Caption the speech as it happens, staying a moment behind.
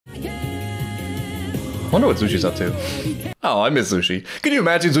wonder what Zushi's up to. Oh, I miss Zushi. Can you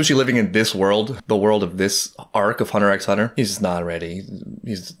imagine Zushi living in this world? The world of this arc of Hunter x Hunter? He's just not ready.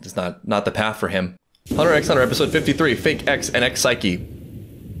 He's just not the path for him. Hunter x Hunter episode 53, Fake X and X Psyche.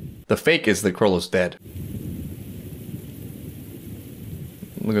 The fake is that Chrollo's dead.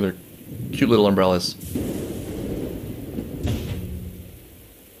 Look at their cute little umbrellas.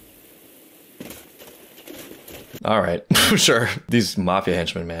 Alright, sure. These mafia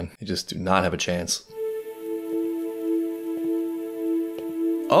henchmen, man, they just do not have a chance.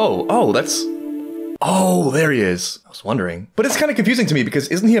 Oh, that's... Oh, there he is. I was wondering. But it's kind of confusing to me because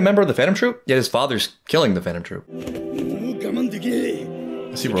isn't he a member of the Phantom Troop? Yet his father's killing the Phantom Troop.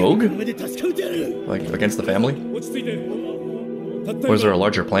 Is he rogue? Like, against the family? Or is there a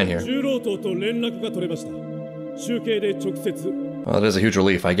larger plan here? Well, that is a huge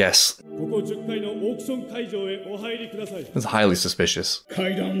relief, I guess. It's highly suspicious.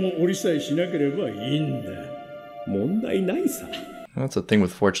 That's the thing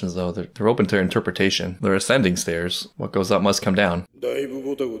with fortunes, though. They're open to interpretation. They're ascending stairs. What goes up must come down. That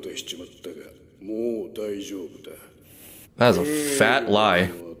is a fat lie.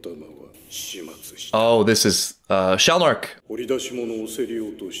 Oh, this is Shalnark.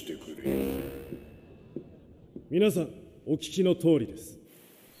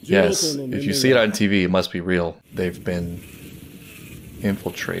 Yes, if you see it on TV, it must be real. They've been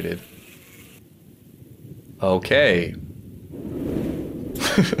infiltrated. Okay.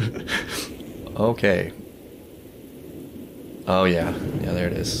 Okay. Oh yeah, there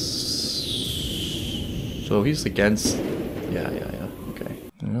it is. So he's against. Yeah. Okay.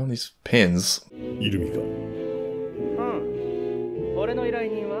 You know these pins.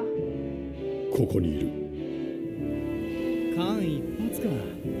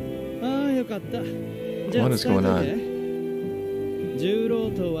 What is going on?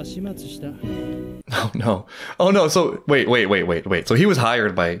 Oh no, so wait. So he was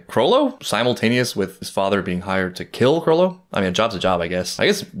hired by Chrollo? Simultaneous with his father being hired to kill Chrollo? I mean, a job's a job, I guess. I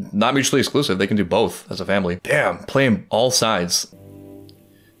guess not mutually exclusive. They can do both as a family. Damn, playing all sides.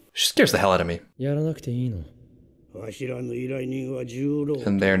 She scares the hell out of me.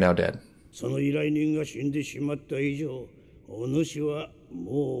 And they're now dead.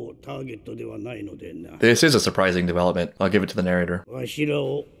 This is a surprising development. I'll give it to the narrator.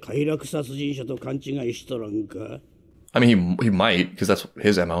 I mean, he might, because that's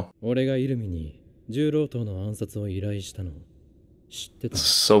his MO. It's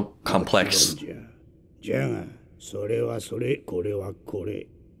so complex.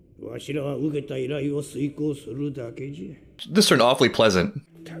 This turned awfully pleasant.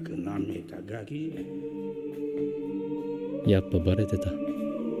 He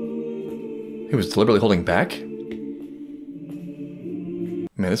was deliberately holding back?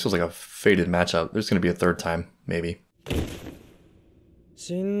 Man, this feels like a fated matchup. There's gonna be a third time, maybe.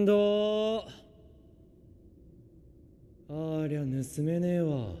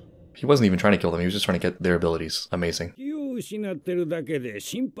 He wasn't even trying to kill them, he was just trying to get their abilities. Amazing. Did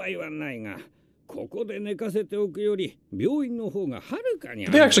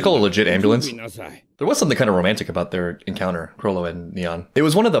they actually call a legit ambulance? There was something kind of romantic about their encounter, Chrollo and Neon. It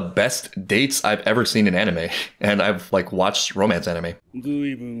was one of the best dates I've ever seen in anime, and I've like watched romance anime.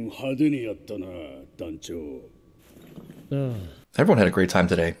 Everyone had a great time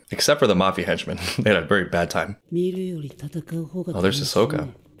today, except for the mafia henchmen. They had a very bad time. Oh, there's Hisoka.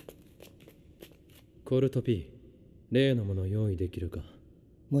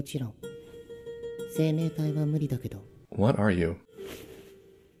 What are you?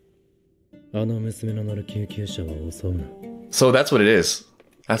 So that's what it is.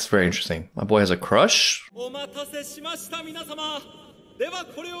 That's very interesting. My boy has a crush?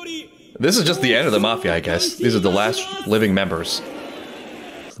 This is just the end of the Mafia, I guess. These are the last living members.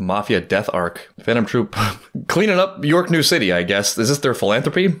 It's the Mafia death arc. Phantom Troop cleaning up York New City, I guess. Is this their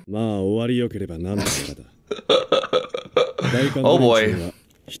philanthropy? Oh boy.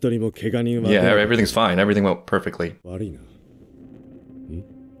 Yeah, everything's fine. Everything went perfectly.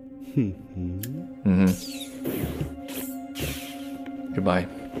 Goodbye.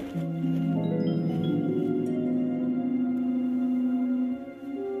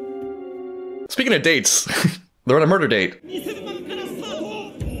 Speaking of dates, they're on a murder date.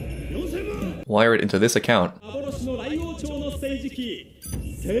 Wire it into this account.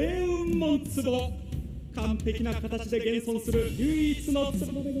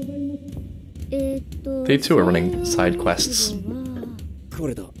 They too are running side quests.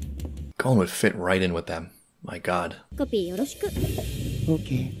 Going would fit right in with them. My god.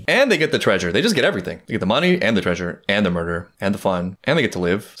 Okay. And they get the treasure. They just get everything. They get the money and the treasure and the murder and the fun. And they get to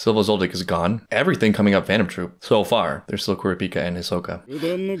live. Silva Zoldyck is gone. Everything coming up Phantom Troop. So far, there's still Kurapika and Hisoka.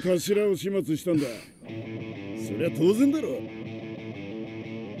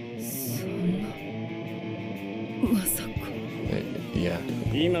 Yeah.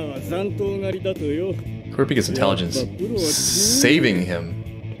 Kurapika's intelligence saving him.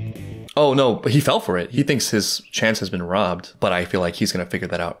 Oh no, but he fell for it. He thinks his chance has been robbed, but I feel like he's gonna figure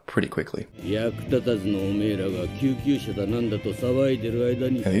that out pretty quickly. And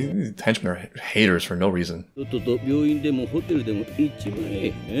these henchmen are haters for no reason.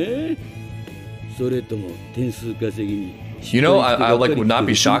 You know, I like would not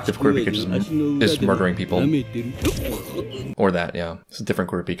be shocked if Kurapika just is murdering people. Or that, yeah. It's a different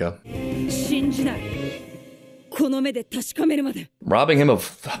Kurapika. Robbing him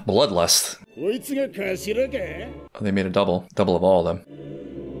of bloodlust. They made a double of all of them.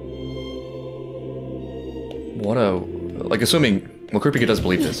 What a, like, assuming, well, Kurapika does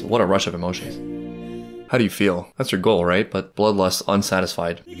believe this, what a rush of emotions. How do you feel? That's your goal, right? But bloodlust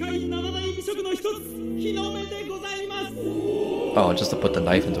unsatisfied. Oh, just to put the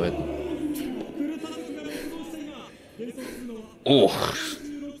knife into it. Oh.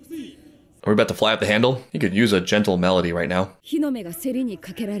 Are we about to fly up the handle? You could use a gentle melody right now.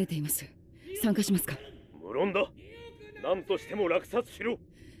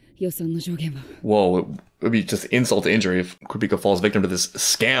 Whoa, it would be just insult to injury if Kurapika falls victim to this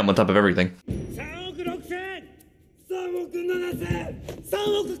scam on top of everything.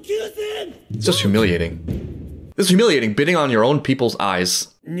 It's just humiliating. This is humiliating, bidding on your own people's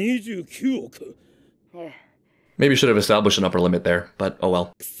eyes. Maybe should have established an upper limit there, but oh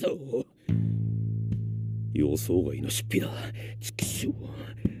well.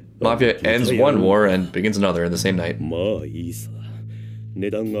 Mafia ends one war and begins another in the same night.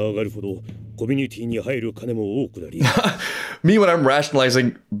 Me, when I'm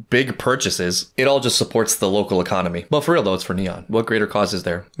rationalizing big purchases, it all just supports the local economy. But for real though, it's for Neon. What greater cause is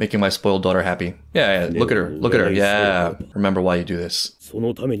there? Making my spoiled daughter happy. Yeah, look at her. Look at her. Yeah. Remember why you do this. And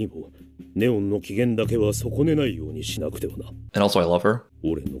also I love her.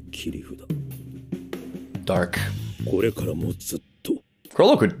 Dark.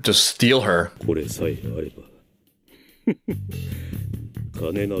 Chrollo could just steal her. This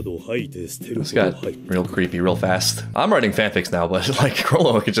got real creepy real fast. I'm writing fanfics now, but like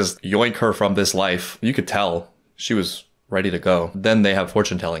Chrollo could just yoink her from this life. You could tell she was ready to go. Then they have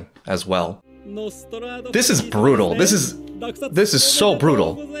fortune telling as well. This is brutal. This is so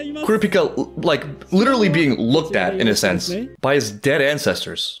brutal. Kurapika, like, literally being looked at, in a sense, by his dead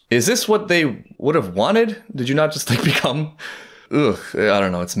ancestors. Is this what they would have wanted? Did you not just, like, become... Ugh, I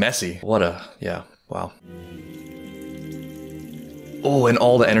don't know, it's messy. What a... yeah, wow. Oh, and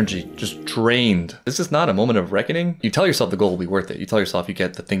all the energy just drained. This is not a moment of reckoning. You tell yourself the goal will be worth it. You tell yourself you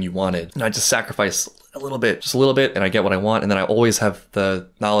get the thing you wanted. And I just sacrifice a little bit, just a little bit, and I get what I want. And then I always have the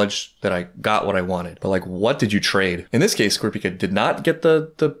knowledge that I got what I wanted. But like, what did you trade? In this case, Kurapika did not get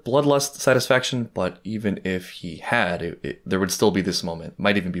the bloodlust satisfaction, but even if he had, there would still be this moment. It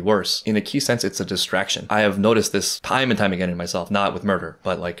might even be worse. In a key sense, it's a distraction. I have noticed this time and time again in myself, not with murder,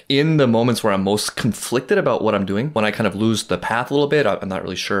 but like in the moments where I'm most conflicted about what I'm doing, when I kind of lose the path a little bit, I'm not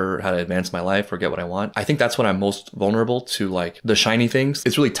really sure how to advance my life or get what I want. I think that's when I'm most vulnerable to like the shiny things.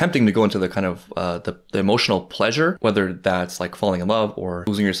 It's really tempting to go into the kind of the emotional pleasure, whether that's like falling in love or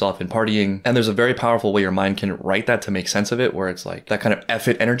losing yourself in partying. And there's a very powerful way your mind can write that to make sense of it, where it's like that kind of F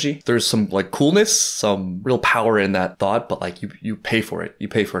it energy. There's some like coolness, some real power in that thought, but like you pay for it. You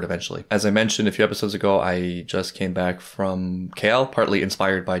pay for it eventually. As I mentioned a few episodes ago, I just came back from KL, partly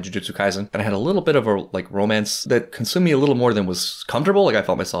inspired by Jujutsu Kaisen, and I had a little bit of a like romance that consumed me a little more than was comfortable. Like I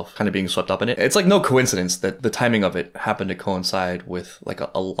felt myself kind of being swept up in it. It's like no coincidence that the timing of it happened to coincide with like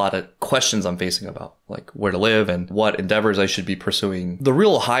a lot of questions I'm facing about like where to live and what endeavors I should be pursuing. The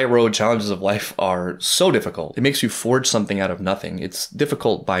real high road challenges of life are so difficult. It makes you forge something out of nothing. It's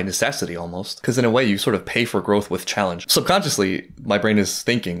difficult by necessity almost, because in a way you sort of pay for growth with challenge. Subconsciously, my brain is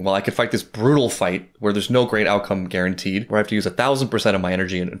thinking, well, I could fight this brutal fight where there's no great outcome guaranteed, where I have to use 1,000% of my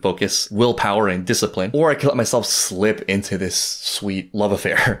energy and focus, willpower and discipline, or I can let myself slip into this sweet love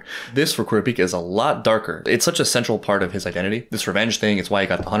affair. This for Kurapika is a lot darker. It's such a central part of his identity. This revenge thing, it's why he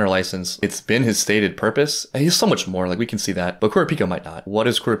got the hunter license. It's been his stated purpose. And he's so much more, like we can see that. But Kurapika might not. What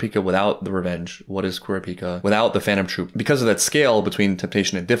is Kurapika without the revenge? What is Kurapika without the Phantom Troop? Because of that scale between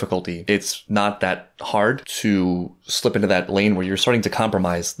temptation and difficulty, it's not that hard to slip into that lane where you're starting to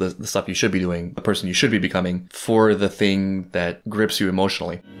compromise the stuff you should be doing, the person you should be becoming, for the thing that grips you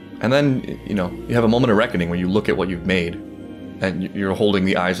emotionally. And then, you know, you have a moment of reckoning when you look at what you've made. and you're holding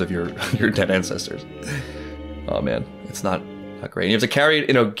the eyes of your your dead ancestors. Oh man, it's not great. You have to carry it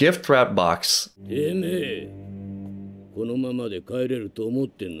in a gift-wrapped box.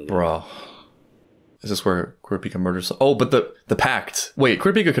 Bro. Is this where Kurapika murders? Oh, but the pact. Wait,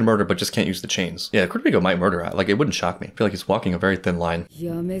 Kurapika can murder, but just can't use the chains. Yeah, Kurapika might murder. Like, it wouldn't shock me. I feel like he's walking a very thin line.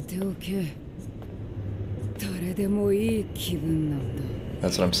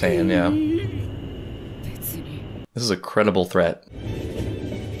 That's what I'm saying, yeah. This is a credible threat.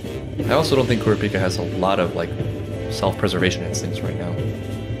 I also don't think Kurapika has a lot of, like, self-preservation instincts right now.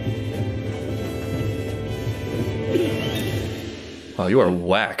 Oh, you are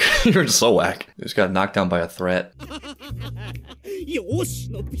whack. You're so whack. You just got knocked down by a threat.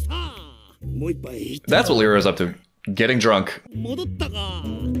 That's what Lyra is up to. Getting drunk.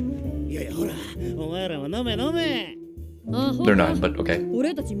 They're not, but okay.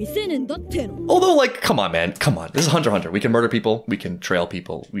 Although, like, come on, man. Come on. This is Hunter x Hunter. We can murder people. We can trail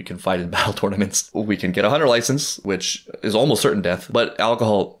people. We can fight in battle tournaments. We can get a hunter license, which is almost certain death. But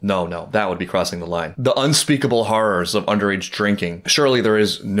alcohol, no. That would be crossing the line. The unspeakable horrors of underage drinking. Surely there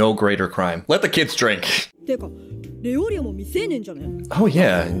is no greater crime. Let the kids drink. Oh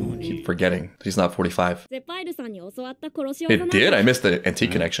yeah, I keep forgetting. He's not 45. It did? I missed the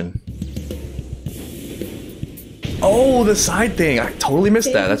antique connection. Oh, the side thing! I totally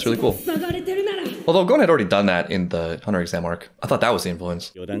missed that. That's really cool. Although Gon had already done that in the Hunter exam arc. I thought that was the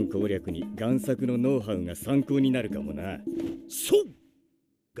influence.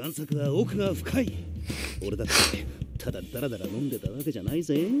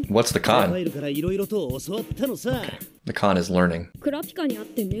 What's the con? Okay. The con is learning.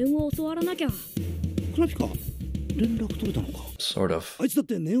 Sort of.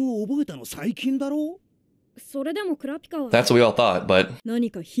 That's what we all thought, but... I'm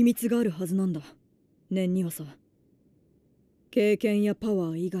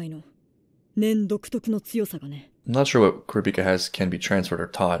not sure what Kurapika has can be transferred or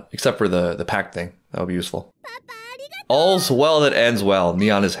taught, except for the pact thing. That would be useful. All's well that ends well.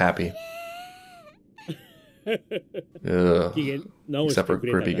 Neon is happy. Except for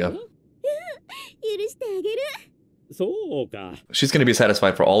Kurapika. She's going to be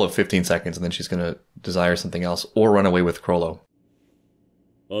satisfied for all of 15 seconds, and then she's going to desire something else, or run away with Chrollo.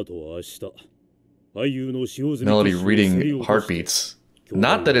 Melody reading heartbeats.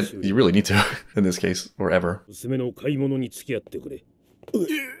 Not that you really need to, in this case, or ever.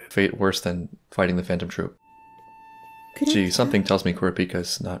 Fate worse than fighting the Phantom Troop. Gee, something tells me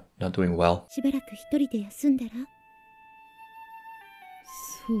Kurapika's not doing well.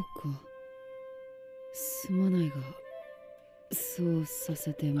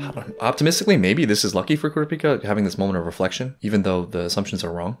 Optimistically, maybe this is lucky for Kurapika, having this moment of reflection, even though the assumptions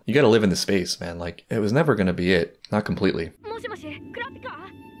are wrong. You gotta live in this space, man. Like, it was never gonna be it. Not completely.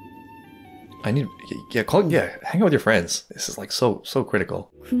 I need... Yeah, hang out with your friends. This is, like, so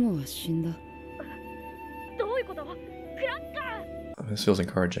critical. This feels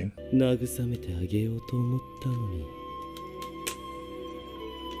encouraging.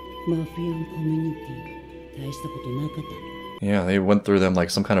 Yeah, they went through them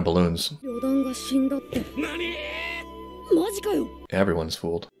like some kind of balloons. Everyone's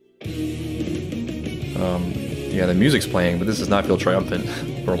fooled. Yeah, the music's playing, but this does not feel triumphant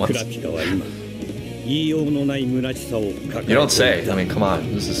for once. You don't say. I mean, come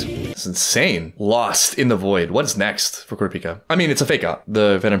on. This is insane. Lost in the void. What's next for Kurapika? I mean, it's a fake out.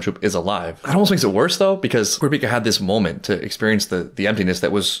 The Phantom Troop is alive. That almost makes it worse, though, because Kurapika had this moment to experience the emptiness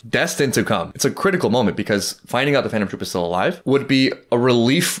that was destined to come. It's a critical moment because finding out the Phantom Troop is still alive would be a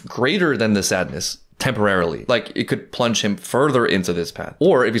relief greater than the sadness. Temporarily. Like, it could plunge him further into this path.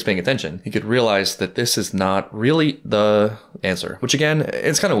 Or, if he's paying attention, he could realize that this is not really the answer. Which, again,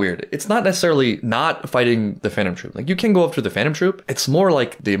 it's kind of weird. It's not necessarily not fighting the Phantom Troop. Like, you can go after the Phantom Troop. It's more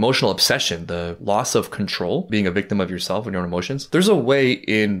like the emotional obsession, the loss of control, being a victim of yourself and your own emotions. There's a way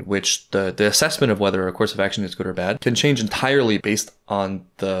in which the assessment of whether a course of action is good or bad can change entirely based on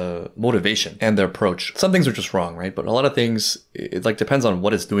the motivation and the approach. Some things are just wrong, right? But a lot of things, it like depends on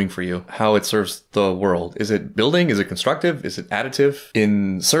what it's doing for you, how it serves the world. Is it building? Is it constructive? Is it additive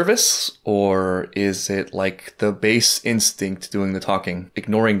in service? Or is it like the base instinct doing the talking,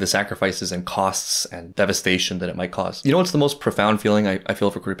 ignoring the sacrifices and costs and devastation that it might cause? You know what's the most profound feeling I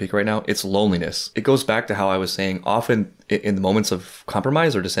feel for Kurapika right now? It's loneliness. It goes back to how I was saying often in the moments of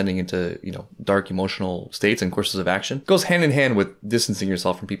compromise or descending into, you know, dark emotional states and courses of action goes hand in hand with distancing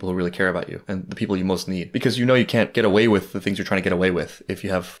yourself from people who really care about you and the people you most need, because you know you can't get away with the things you're trying to get away with if you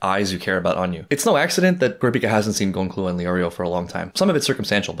have eyes you care about on you. It's no accident that Kurapika hasn't seen Gon, Chrollo, and Leorio for a long time. Some of it's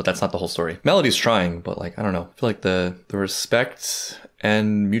circumstantial, but that's not the whole story. Melody's trying, but like, I don't know. I feel like the respect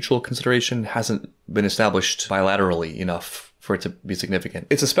and mutual consideration hasn't been established bilaterally enough for it to be significant.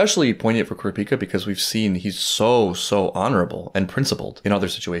 It's especially poignant for Kurapika because we've seen he's so honorable and principled in other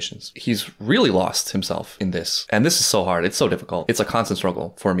situations. He's really lost himself in this. And this is so hard. It's so difficult. It's a constant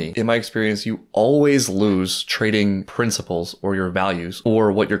struggle for me. In my experience, you always lose trading principles or your values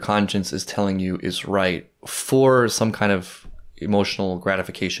or what your conscience is telling you is right for some kind of emotional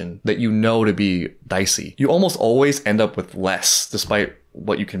gratification that you know to be dicey. You almost always end up with less despite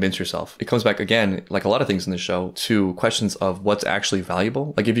what you convince yourself. It comes back again, like a lot of things in the show, to questions of what's actually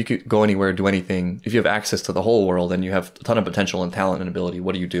valuable. Like if you could go anywhere, do anything, if you have access to the whole world and you have a ton of potential and talent and ability,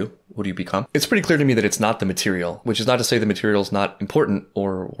 what do you do? What do you become? It's pretty clear to me that it's not the material, which is not to say the material is not important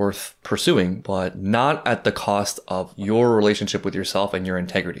or worth pursuing, but not at the cost of your relationship with yourself and your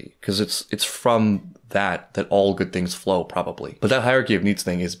integrity. Because it's from that all good things flow, probably. But that hierarchy of needs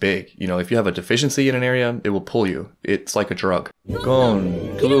thing is big. You know, if you have a deficiency in an area, it will pull you. It's like a drug. Gon,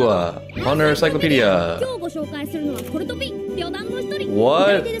 Kahlua, Hunter Encyclopedia.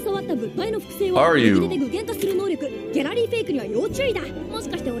 What are you?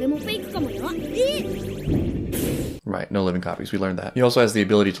 Right, no living copies. We learned that. He also has the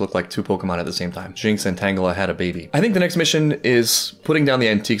ability to look like two Pokemon at the same time. Jinx and Tangela had a baby. I think the next mission is putting down the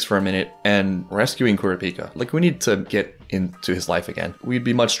antiques for a minute and rescuing Kurapika. Like, we need to get into his life again. We'd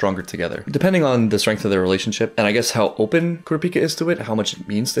be much stronger together. Depending on the strength of their relationship, and I guess how open Kurapika is to it, how much it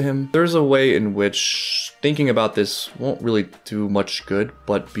means to him, there's a way in which thinking about this won't really do much good,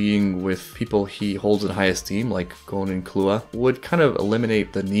 but being with people he holds in high esteem, like Gon and Kahlua, would kind of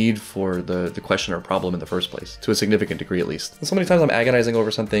eliminate the need for the question or problem in the first place, to a significant degree at least. And so many times I'm agonizing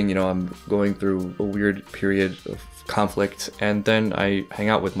over something, you know, I'm going through a weird period of conflict, and then I hang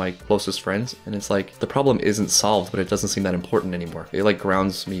out with my closest friends, and it's like the problem isn't solved, but it doesn't seem that important anymore. It like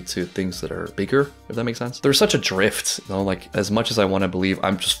grounds me to things that are bigger, if that makes sense. There's such a drift, you know, like as much as I want to believe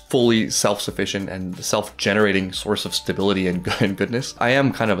I'm just fully self-sufficient and self-generating source of stability and goodness, I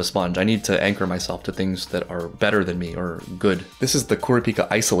am kind of a sponge. I need to anchor myself to things that are better than me or good. This is the Kurapika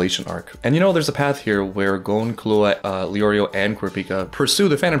isolation arc. And you know, there's a path here where Gon, Kahlua, Leorio, and Kurapika pursue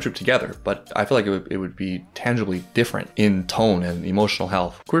the Phantom Troop together, but I feel like it would be tangibly different in tone and emotional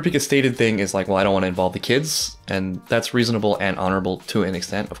health. Kurapika's stated thing is like, well, I don't want to involve the kids, and that's reasonable and honorable to an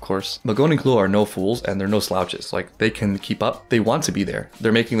extent, of course. But Gon and Kahlua are no fools, and they're no slouches. Like, they can keep up. They want to be there.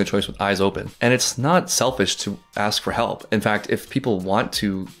 They're making the choice with eyes open. And it's not selfish to ask for help. In fact, if people want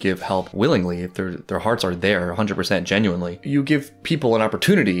to give help willingly, if their hearts are there 100% genuinely, you give people an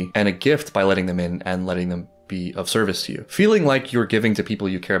opportunity and a gift by letting them in and letting them be of service to you. Feeling like you're giving to people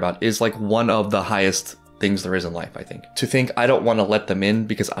you care about is like one of the highest things there is in life, I think. To think I don't want to let them in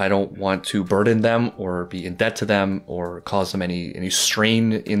because I don't want to burden them or be in debt to them or cause them any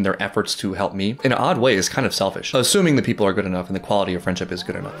strain in their efforts to help me, in an odd way, is kind of selfish. Assuming the people are good enough and the quality of friendship is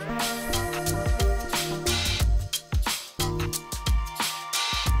good enough.